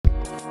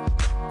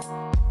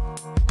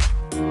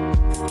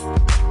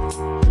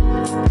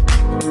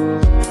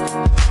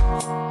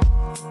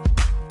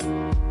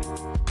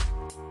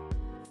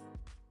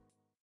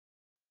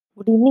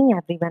Good evening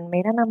everyone.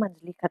 मेरा नाम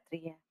अंजलि खत्री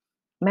है।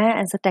 मैं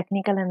as a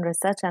technical and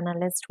research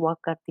analyst work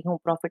करती हूँ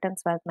प्रॉफिट एंड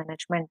वेल्थ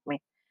मैनेजमेंट में।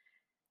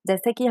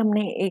 जैसे कि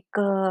हमने एक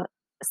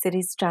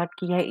सीरीज स्टार्ट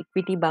की है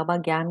इक्विटी बाबा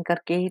ज्ञान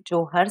करके,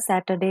 जो हर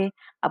सैटरडे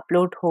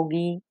अपलोड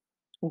होगी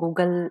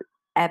गूगल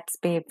एप्स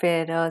पे,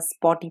 फिर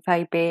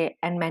स्पॉटिफाई पे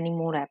एंड मैनी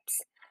मोर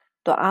एप्स।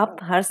 तो आप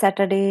हर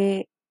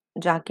सैटरडे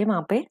जाके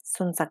वहाँ पे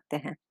सुन सकते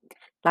हैं।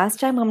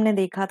 लास्ट टाइम हमने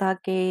देखा था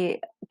कि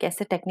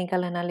कैसे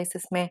टेक्निकल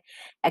एनालिसिस में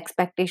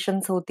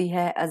एक्सपेक्टेशंस होती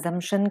है,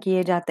 अजम्पशन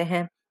किए जाते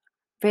हैं।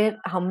 फिर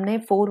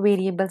हमने 4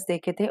 वेरिएबल्स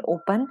देखे थे,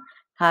 open,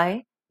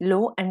 high,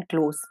 low and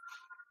close.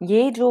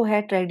 ये जो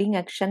है ट्रेडिंग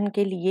एक्शन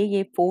के लिए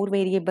ये 4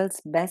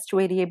 वेरिएबल्स बेस्ट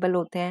वेरिएबल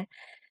होते हैं।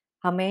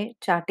 हमें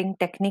चार्टिंग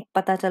टेक्निक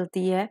पता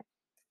चलती है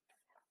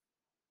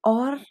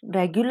और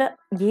रेगुलर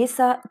ये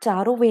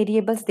चारों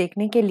वेरिएबल्स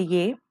देखने के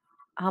लिए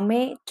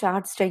हमें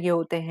चार्ट्स चाहिए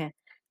होते हैं,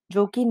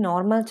 जो कि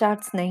नॉर्मल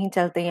चार्ट्स नहीं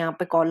चलते। यहाँ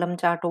पे कॉलम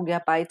चार्ट हो गया,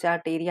 पाई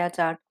चार्ट, एरिया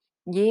चार्ट,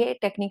 ये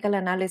टेक्निकल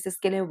एनालिसिस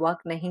के लिए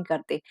वर्क नहीं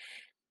करते।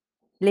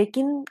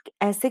 लेकिन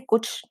ऐसे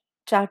कुछ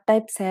चार्ट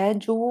टाइप्स है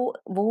जो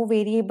वो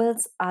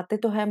वेरिएबल्स आते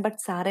तो हैं बट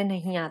सारे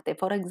नहीं आते।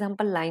 For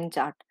example line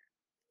chart,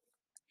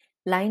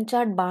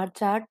 bar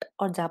chart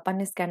और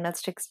जापानीज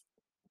कैंडलस्टिक्स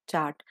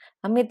चार्ट।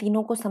 हम ये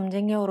तीनों को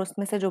समझेंगे और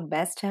उसमें से जो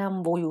बेस्ट है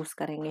हम वो यूज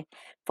करेंगे।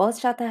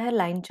 फर्स्ट आता है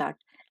लाइन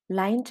चार्ट।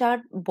 लाइन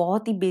चार्ट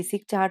बहुत ही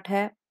बेसिक चार्ट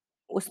है।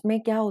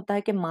 उसमें क्या होता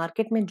है कि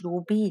मार्केट में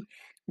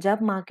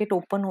जब मार्केट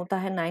ओपन होता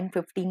है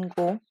 9:15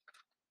 को,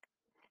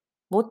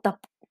 वो तब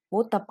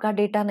वो तब का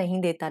डेटा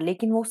नहीं देता,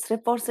 लेकिन वो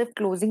सिर्फ और सिर्फ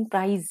क्लोजिंग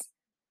प्राइस,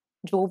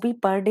 जो भी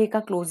पर डे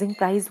का क्लोजिंग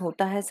प्राइस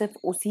होता है, सिर्फ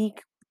उसी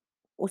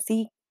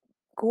उसी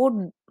को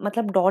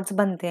मतलब डॉट्स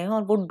बनते हैं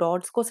और वो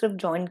डॉट्स को सिर्फ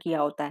जॉइन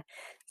किया होता है।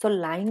 सो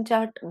लाइन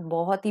चार्ट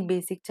बहुत ही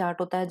बेसिक चार्ट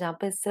होता है, जहाँ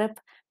पे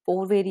सिर्फ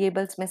 4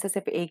 वेरिएबल्स में से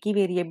सिर्फ एक ही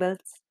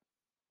वेरिएबल्स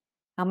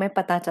हमें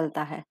पता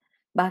चलता है।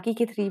 बाकी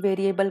के 3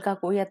 वेरिएबल का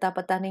कोई अता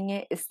पता नहीं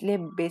है, इसलिए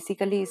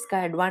बेसिकली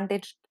इसका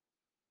एडवांटेज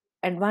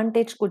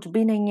एडवांटेज कुछ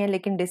भी नहीं है,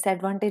 लेकिन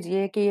डिसएडवांटेज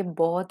ये है कि ये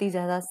बहुत ही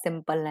ज़्यादा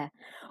सिंपल है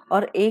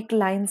और एक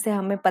लाइन से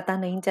हमें पता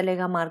नहीं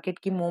चलेगा मार्केट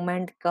की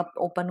मूवमेंट कब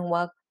ओपन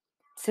हुआ,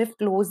 सिर्फ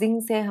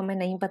क्लोजिंग से हमें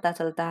नहीं पता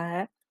चलता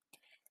है।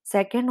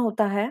 सेकंड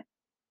होता है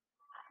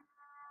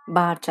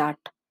बार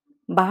चार्ट।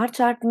 बार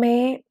चार्ट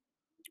में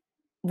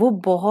वो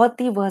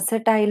बहुत ही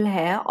वर्सेटाइल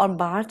है और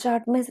बार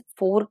चार्ट में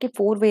 4 के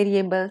 4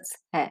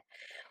 वेरिएबल्स है।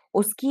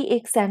 उसकी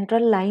एक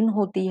सेंट्रल लाइन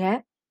होती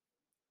है,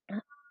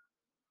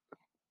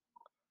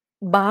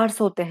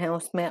 बार्स होते हैं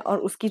उसमें, और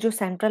उसकी जो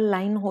सेंट्रल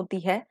लाइन होती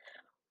है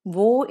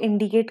वो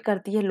इंडिकेट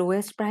करती है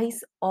लोएस्ट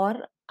प्राइस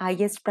और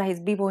हाईएस्ट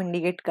प्राइस भी वो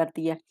इंडिकेट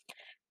करती है।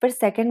 फिर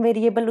सेकंड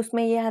वेरिएबल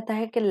उसमें ये आता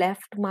है कि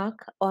लेफ्ट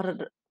मार्क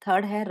और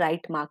थर्ड है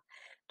राइट मार्क।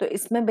 तो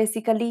इसमें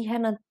बेसिकली है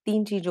ना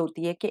 3 चीज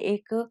होती है कि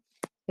एक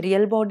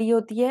रियल बॉडी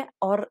होती है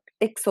और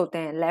टिक्स होते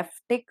हैं,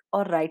 लेफ्ट टिक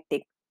और राइट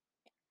टिक।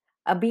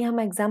 अभी हम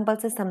एग्जांपल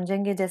से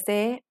समझेंगे।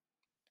 जैसे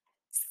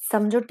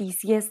समझो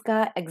टीसीएस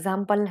का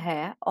एग्जांपल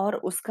है और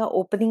उसका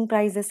ओपनिंग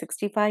प्राइस है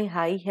 65,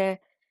 हाई है,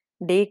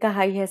 डे का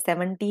हाई है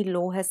 70,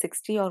 लो है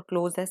 60 और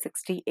क्लोज है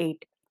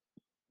 68।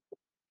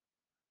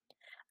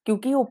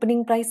 क्योंकि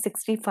ओपनिंग प्राइस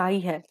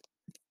 65 है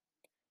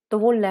तो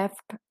वो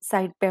लेफ्ट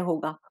साइड पे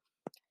होगा।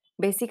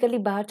 बेसिकली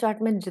बार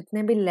चार्ट में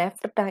जितने भी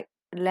लेफ्ट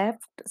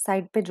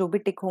साइड पे जो भी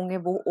टिक होंगे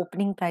वो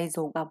ओपनिंग प्राइस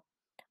होगा,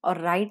 और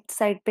राइट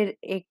साइड पे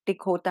एक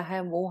टिक होता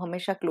है वो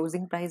हमेशा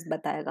क्लोजिंग प्राइस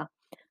बताएगा।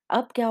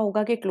 अब क्या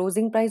होगा कि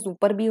क्लोजिंग प्राइस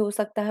ऊपर भी हो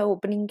सकता है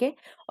ओपनिंग के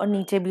और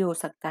नीचे भी हो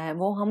सकता है,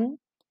 वो हम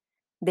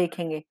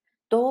देखेंगे।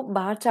 तो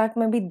बार चार्ट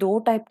में भी 2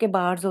 टाइप के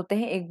बार्स होते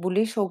हैं, एक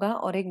बुलिश होगा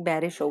और एक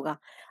बेरिश होगा।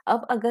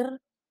 अब अगर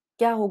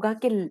क्या होगा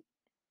कि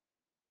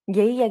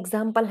यही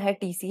एग्जांपल है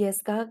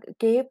टीसीएस का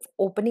कि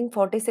ओपनिंग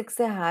 46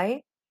 से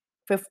हाई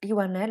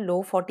 51 है,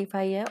 लो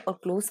 45 है और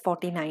क्लोज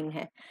 49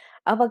 है।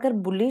 अब अगर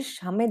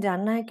बुलिश, हमें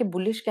जानना है कि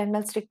बुलिश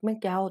कैंडलस्टिक में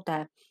क्या होता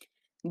है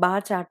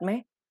बार चार्ट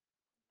में,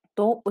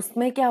 तो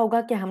उसमें क्या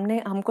होगा कि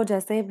हमको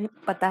जैसे भी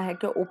पता है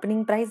कि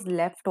ओपनिंग प्राइस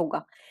लेफ्ट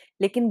होगा,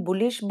 लेकिन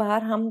बुलिश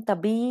बार हम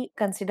तभी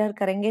कंसिडर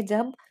करेंगे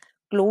जब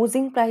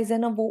क्लोजिंग प्राइस है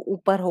ना वो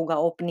ऊपर होगा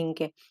ओपनिंग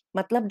के।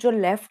 मतलब जो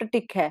लेफ्ट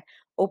टिक है,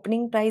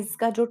 ओपनिंग प्राइस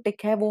का जो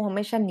टिक है वो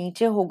हमेशा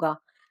नीचे होगा,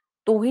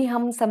 तो ही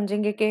हम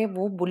समझेंगे कि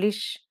वो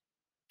बुलिश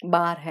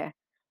बार है।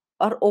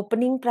 और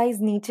ओपनिंग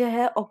प्राइस नीचे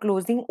है और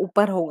क्लोजिंग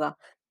ऊपर होगा,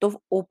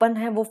 तो ओपन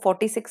है वो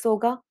 46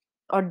 होगा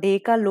और डे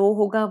का लो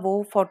होगा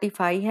वो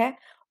 45 है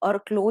और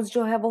क्लोज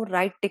जो है वो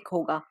राइट टिक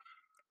होगा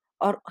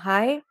और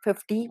हाई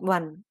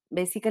 51।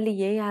 बेसिकली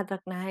ये याद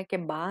रखना है कि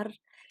बार,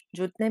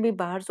 जितने भी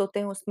बार्स होते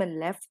हैं उसमें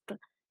लेफ्ट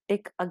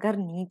टिक अगर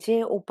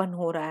नीचे ओपन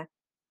हो रहा है,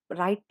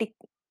 राइट टिक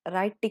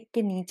राइट टिक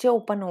के नीचे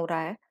ओपन हो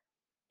रहा है,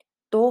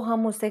 तो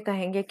हम उसे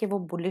कहेंगे कि वो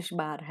बुलिश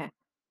बार है।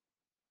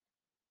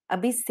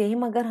 अभी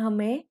सेम अगर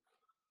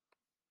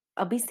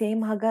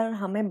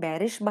हमें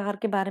बेरिश बार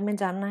के बारे में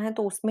जानना है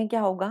तो उसमें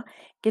क्या होगा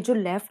कि जो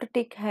लेफ्ट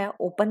टिक है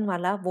ओपन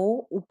वाला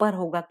वो ऊपर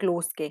होगा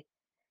क्लोज के,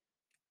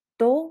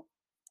 तो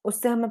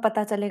उससे हमें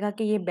पता चलेगा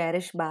कि ये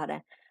बेरिश बार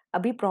है।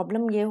 अभी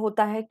प्रॉब्लम ये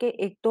होता है कि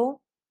एक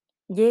तो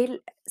ये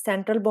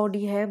सेंट्रल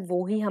बॉडी है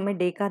वो ही हमें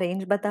डे का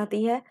रेंज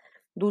बताती है,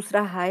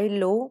 दूसरा हाई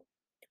लो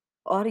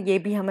और ये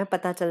भी हमें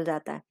पता चल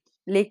जाता है।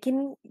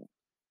 लेकिन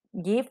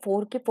ये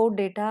 4 के 4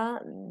 डेटा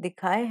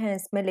दिखाए हैं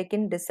इसमें,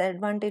 लेकिन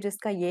डिसएडवांटेज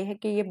इसका ये है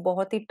कि ये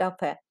बहुत ही टफ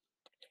है।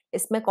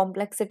 इसमें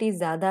कॉम्प्लेक्सिटी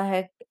ज़्यादा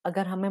है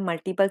अगर हमें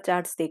मल्टीपल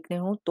चार्ट्स देखने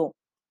हों तो।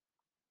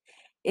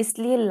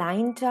 इसलिए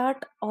लाइन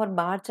चार्ट और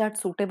बार चार्ट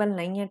सूटेबल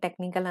नहीं है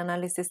टेक्निकल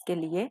एनालिसिस के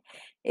लिए।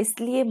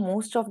 इसलिए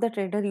most of the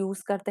trader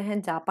use करते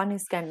हैं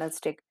जापानीज़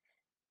कैंडलस्टिक।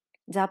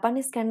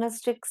 जापानीज़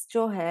कैंडलस्टिक्स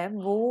जो है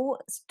वो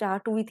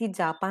स्टार्ट हुई थी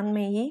जापान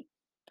में ही,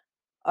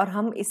 और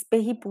हम इस पे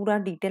ही पूरा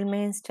डिटेल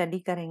में स्टडी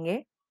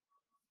करेंगे।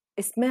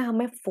 इसमें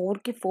हमें 4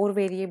 के 4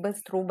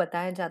 वेरिएबल्स थ्रू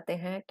बताए जाते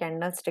हैं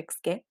कैंडलस्टिक्स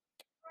के।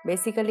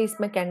 बेसिकली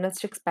इसमें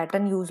कैंडलस्टिक्स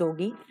पैटर्न यूज़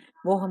होगी,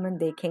 वो हम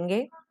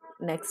देखेंगे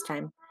नेक्स्ट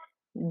टाइम।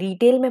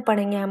 डिटेल में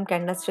पढ़ेंगे हम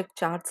कैंडलस्टिक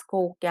चार्ट्स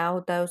को, क्या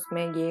होता है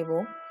उसमें ये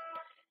वो।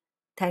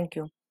 Thank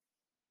you.